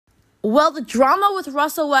Well, the drama with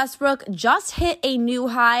Russell Westbrook just hit a new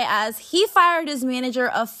high as he fired his manager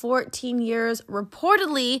of 14 years,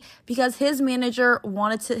 reportedly because his manager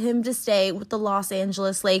wanted him to stay with the Los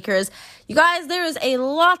Angeles Lakers. You guys, there is a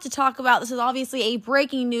lot to talk about. This is obviously a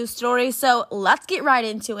breaking news story, so let's get right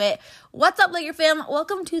into it. What's up, Laker fam?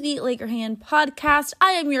 Welcome to the Laker Hand podcast.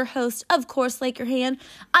 I am your host, of course, Laker Hand.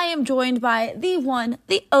 I am joined by the one,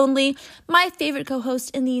 the only, my favorite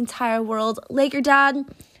co-host in the entire world, Laker Dad.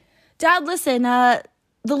 Dad, listen, the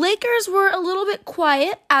Lakers were a little bit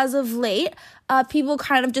quiet as of late. People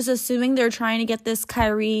kind of just assuming they're trying to get this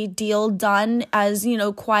Kyrie deal done as,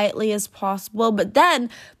 quietly as possible. But then,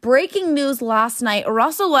 breaking news last night,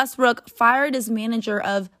 Russell Westbrook fired his manager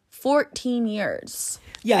of 14 years.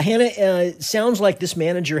 Yeah, Hannah, sounds like this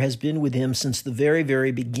manager has been with him since the very,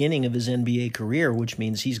 very beginning of his NBA career, which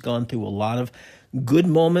means he's gone through a lot of good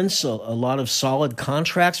moments, a lot of solid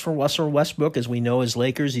contracts for Russell Westbrook. As we know, as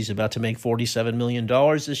Lakers, he's about to make $47 million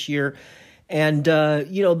this year. And,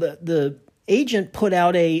 the agent put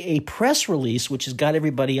out a press release, which has got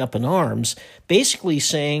everybody up in arms, basically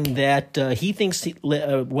saying that he thinks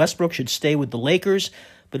Westbrook should stay with the Lakers,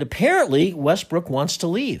 but apparently Westbrook wants to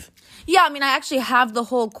leave. Yeah, I actually have the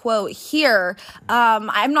whole quote here.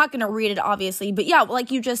 I'm not going to read it, obviously. But yeah, like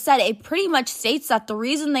you just said, it pretty much states that the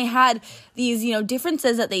reason they had these,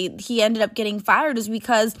 differences that he ended up getting fired is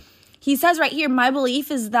because he says right here, my belief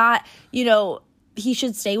is that, he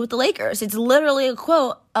should stay with the Lakers. It's literally a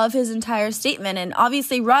quote of his entire statement. And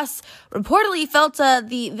obviously Russ reportedly felt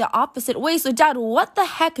the opposite way. So, Dad, what the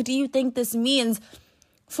heck do you think this means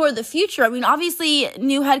for the future? Obviously,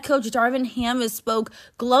 new head coach Darvin Ham has spoke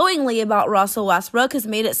glowingly about Russell Westbrook, has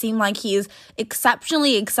made it seem like he is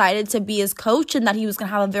exceptionally excited to be his coach and that he was going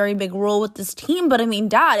to have a very big role with this team. But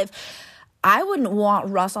Dad, if I wouldn't want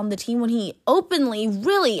Russ on the team when he openly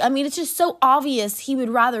really, it's just so obvious he would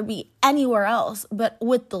rather be anywhere else but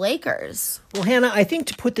with the Lakers. Well, Hannah, I think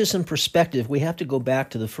to put this in perspective, we have to go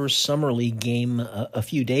back to the first Summer League game a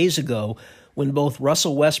few days ago when both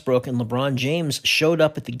Russell Westbrook and LeBron James showed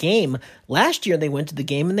up at the game. Last year, they went to the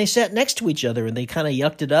game and they sat next to each other and they kind of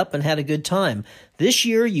yucked it up and had a good time. This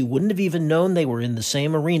year, you wouldn't have even known they were in the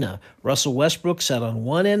same arena. Russell Westbrook sat on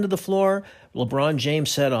one end of the floor. LeBron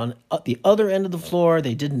James sat on the other end of the floor.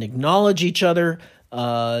 They didn't acknowledge each other.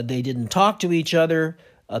 They didn't talk to each other.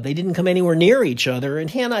 They didn't come anywhere near each other. And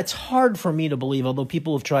Hannah, it's hard for me to believe, although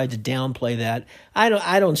people have tried to downplay that.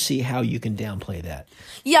 I don't see how you can downplay that.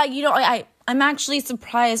 Yeah, I'm actually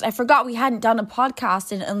surprised. I forgot we hadn't done a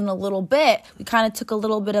podcast in a little bit. We kind of took a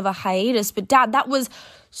little bit of a hiatus. But Dad, that was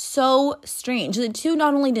so strange. The two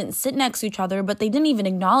not only didn't sit next to each other, but they didn't even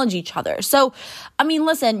acknowledge each other. So,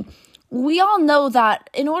 listen, we all know that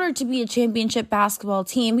in order to be a championship basketball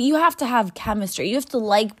team, you have to have chemistry. You have to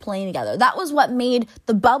like playing together. That was what made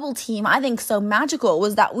the bubble team, I think, so magical,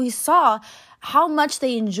 was that we saw how much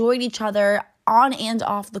they enjoyed each other on and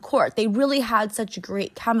off the court. They really had such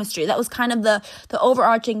great chemistry. That was kind of the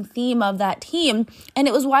overarching theme of that team. And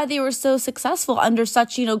it was why they were so successful under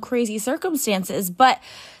such, crazy circumstances. But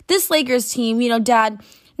this Lakers team, Dad,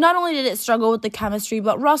 not only did it struggle with the chemistry,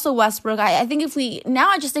 but Russell Westbrook, I think we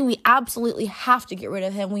absolutely have to get rid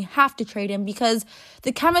of him. We have to trade him because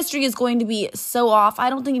the chemistry is going to be so off.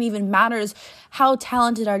 I don't think it even matters how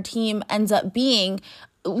talented our team ends up being.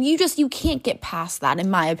 You can't get past that,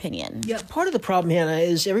 in my opinion. Yeah, part of the problem, Hannah,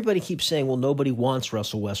 is everybody keeps saying, well, nobody wants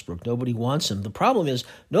Russell Westbrook. Nobody wants him. The problem is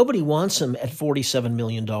nobody wants him at $47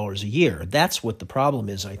 million a year. That's what the problem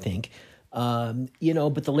is, I think.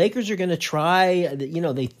 But the Lakers are going to try.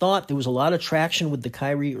 They thought there was a lot of traction with the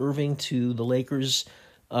Kyrie Irving to the Lakers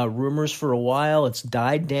rumors for a while. It's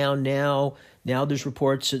died down now. Now there's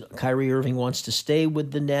reports that Kyrie Irving wants to stay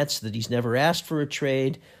with the Nets, that he's never asked for a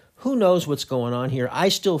trade. Who knows what's going on here? I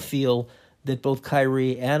still feel that both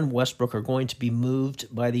Kyrie and Westbrook are going to be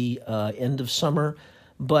moved by the end of summer.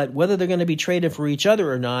 But whether they're going to be traded for each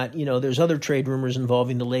other or not, there's other trade rumors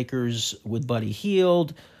involving the Lakers with Buddy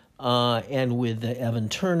Hield and with Evan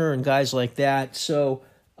Turner and guys like that. So,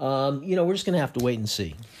 we're just going to have to wait and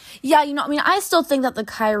see. Yeah, I still think that the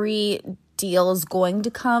Kyrie deal is going to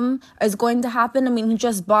happen. He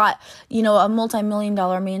just bought, a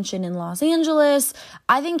multi-million-dollar mansion in Los Angeles.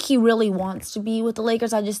 I think he really wants to be with the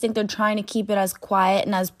Lakers. I just think they're trying to keep it as quiet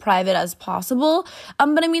and as private as possible.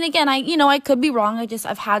 But again, I could be wrong.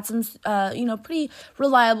 I've had some, pretty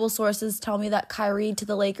reliable sources tell me that Kyrie to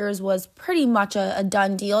the Lakers was pretty much a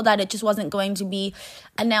done deal, that it just wasn't going to be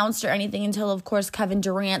announced or anything until, of course, Kevin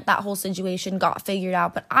Durant, that whole situation got figured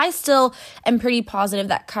out. But I still am pretty positive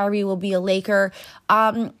that Kyrie will be a Laker.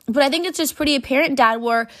 But I think it's just pretty apparent, Dad,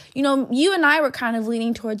 where, you and I were kind of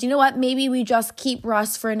leaning towards, you know what, maybe we just keep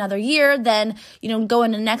Russ for another year, then, go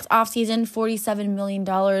into next offseason, $47 million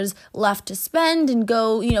left to spend and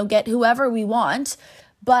go, get whoever we want.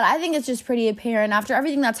 But I think it's just pretty apparent after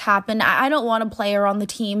everything that's happened. I don't want a player on the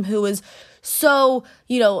team who is so,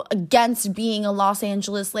 against being a Los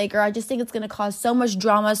Angeles Laker. I just think it's going to cause so much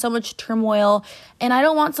drama, so much turmoil. And I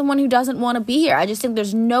don't want someone who doesn't want to be here. I just think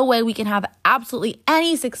there's no way we can have absolutely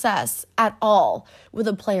any success at all with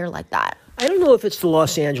a player like that. I don't know if it's the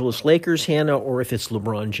Los Angeles Lakers, Hannah, or if it's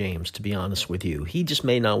LeBron James, to be honest with you. He just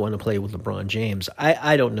may not want to play with LeBron James.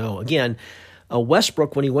 I don't know. Again,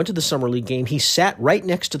 Westbrook, when he went to the Summer League game, he sat right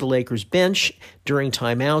next to the Lakers bench during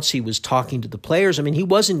timeouts. He was talking to the players. I mean, he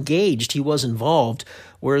was engaged. He was involved,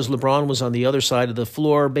 whereas LeBron was on the other side of the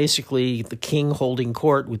floor, basically the king holding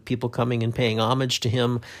court with people coming and paying homage to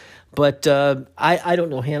him. But I don't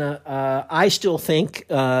know, Hannah. I still think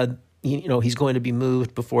he's going to be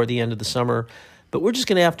moved before the end of the summer. But we're just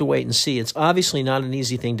going to have to wait and see. It's obviously not an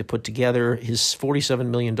easy thing to put together. His $47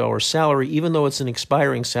 million salary, even though it's an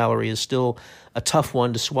expiring salary, is still a tough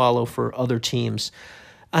one to swallow for other teams.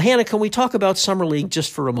 Hannah, can we talk about Summer League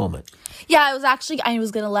just for a moment? Yeah, I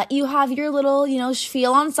was going to let you have your little,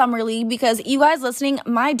 spiel on Summer League because you guys listening,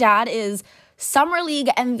 my dad is Summer League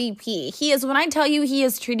MVP. When I tell you he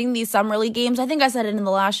is treating these Summer League games, I think I said it in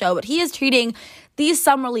the last show, but he is treating these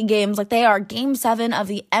Summer League games like they are Game 7 of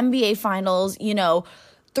the NBA Finals,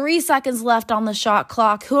 3 seconds left on the shot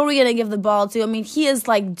clock. Who are we going to give the ball to? I mean, he is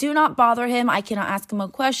like, do not bother him. I cannot ask him a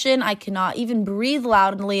question. I cannot even breathe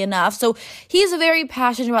loudly enough. So he's very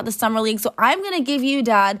passionate about the Summer League. So I'm going to give you,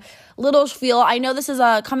 Dad, little spiel. I know this is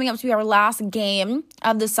coming up to be our last game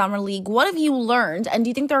of the Summer League. What have you learned? And do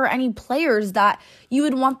you think there are any players that you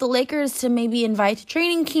would want the Lakers to maybe invite to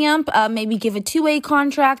training camp, maybe give a two-way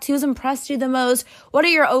contract? Who's impressed you the most? What are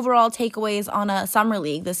your overall takeaways on a Summer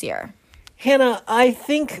League this year? Hannah, I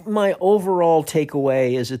think my overall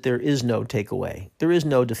takeaway is that there is no takeaway. There is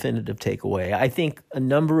no definitive takeaway. I think a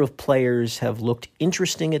number of players have looked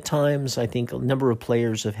interesting at times. I think a number of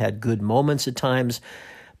players have had good moments at times.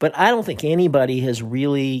 But I don't think anybody has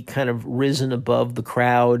really kind of risen above the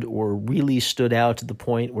crowd or really stood out to the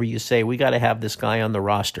point where you say, we got to have this guy on the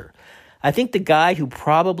roster. I think the guy who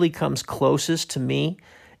probably comes closest to me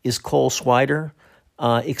is Cole Swider,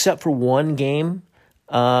 except for one game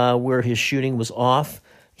where his shooting was off.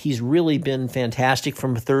 He's really been fantastic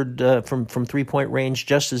from from 3-point range,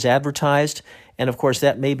 just as advertised. And, of course,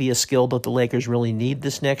 that may be a skill that the Lakers really need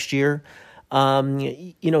this next year.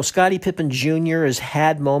 Scottie Pippen Jr. has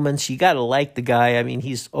had moments. You got to like the guy. I mean,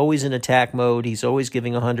 he's always in attack mode. He's always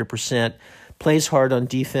giving 100%, plays hard on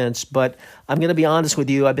defense. But I'm going to be honest with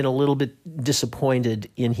you. I've been a little bit disappointed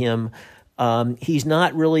in him. He's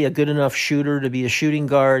not really a good enough shooter to be a shooting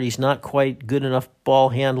guard. He's not quite good enough ball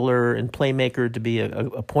handler and playmaker to be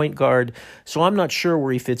a point guard. So I'm not sure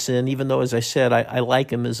where he fits in, even though, as I said, I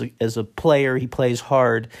like him as a player. He plays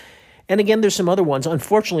hard. And again, there's some other ones.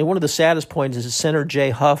 Unfortunately, one of the saddest points is center Jay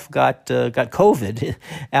Huff got COVID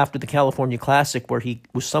after the California Classic, where he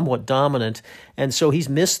was somewhat dominant, and so he's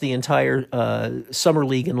missed the entire summer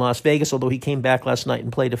league in Las Vegas. Although he came back last night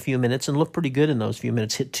and played a few minutes and looked pretty good in those few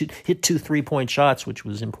minutes. Hit two 3-point shots, which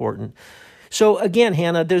was important. So again,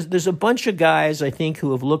 Hannah, there's a bunch of guys I think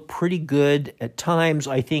who have looked pretty good at times.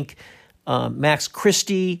 I think Max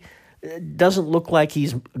Christie doesn't look like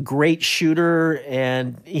he's a great shooter,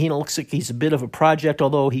 and he looks like he's a bit of a project,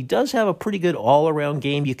 although he does have a pretty good all-around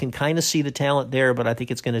game. You can kind of see the talent there, but I think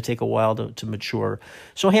it's going to take a while to mature.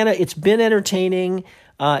 So, Hannah, it's been entertaining.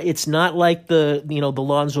 It's not like the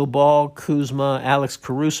Lonzo Ball, Kuzma, Alex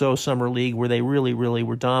Caruso Summer League where they really, really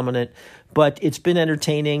were dominant. But it's been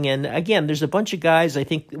entertaining. And again, there's a bunch of guys I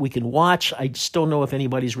think we can watch. I just don't know if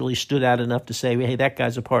anybody's really stood out enough to say, hey, that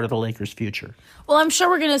guy's a part of the Lakers' future. Well, I'm sure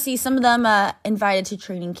we're going to see some of them invited to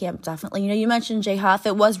training camp, definitely. You mentioned Jay Huff.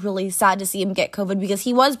 It was really sad to see him get COVID because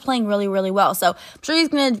he was playing really, really well. So I'm sure he's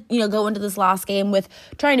going to, go into this last game with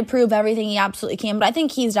trying to prove everything he absolutely can. But I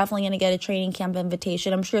think he's definitely going to get a training camp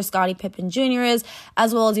invitation. I'm sure Scottie Pippen Jr. is,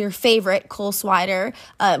 as well as your favorite, Cole Swider.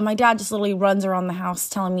 My dad just literally runs around the house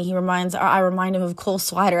telling me I remind him of Cole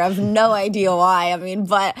Swider. I have no idea why.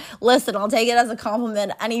 But listen, I'll take it as a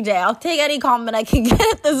compliment any day. I'll take any compliment I can get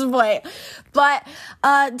at this point. But,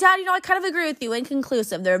 Dad, I kind of agree with you.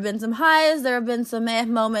 Inconclusive. There have been some highs. There have been some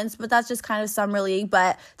moments, but that's just kind of summer league.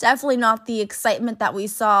 But definitely not the excitement that we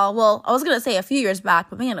saw. Well, I was going to say a few years back,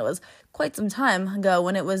 but man, it was quite some time ago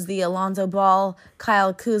when it was the Alonzo Ball,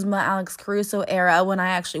 Kyle Kuzma, Alex Caruso era when I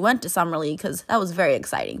actually went to summer league because that was very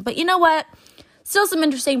exciting. But you know what? still some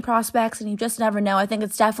interesting prospects, and you just never know. I think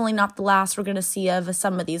it's definitely not the last we're going to see of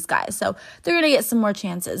some of these guys. So they're going to get some more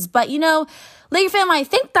chances. But, Laker fam, I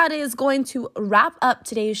think that is going to wrap up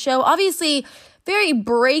today's show. Obviously, very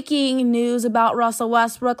breaking news about Russell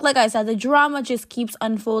Westbrook. Like I said, the drama just keeps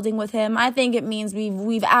unfolding with him. I think it means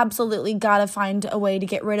we've absolutely got to find a way to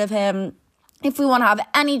get rid of him if we want to have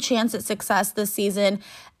any chance at success this season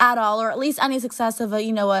at all, or at least any success of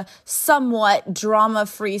a somewhat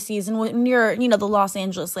drama-free season. When you're, the Los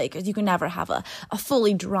Angeles Lakers, you can never have a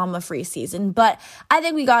fully drama-free season. But I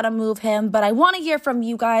think we got to move him. But I want to hear from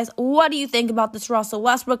you guys. What do you think about this Russell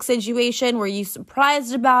Westbrook situation? Were you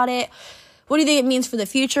surprised about it? What do you think it means for the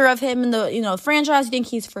future of him in the franchise? Do you think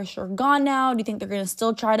he's for sure gone now? Do you think they're going to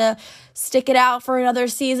still try to stick it out for another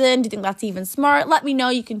season? Do you think that's even smart? Let me know.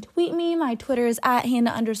 You can tweet me. My Twitter is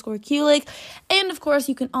 @Hannah_Kulik. And of course,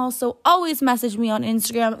 you can also always message me on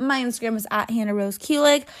Instagram. My Instagram is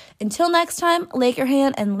 @HannahRoseKulik. Until next time, Laker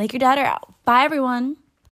Han and Laker Dad are out. Bye, everyone.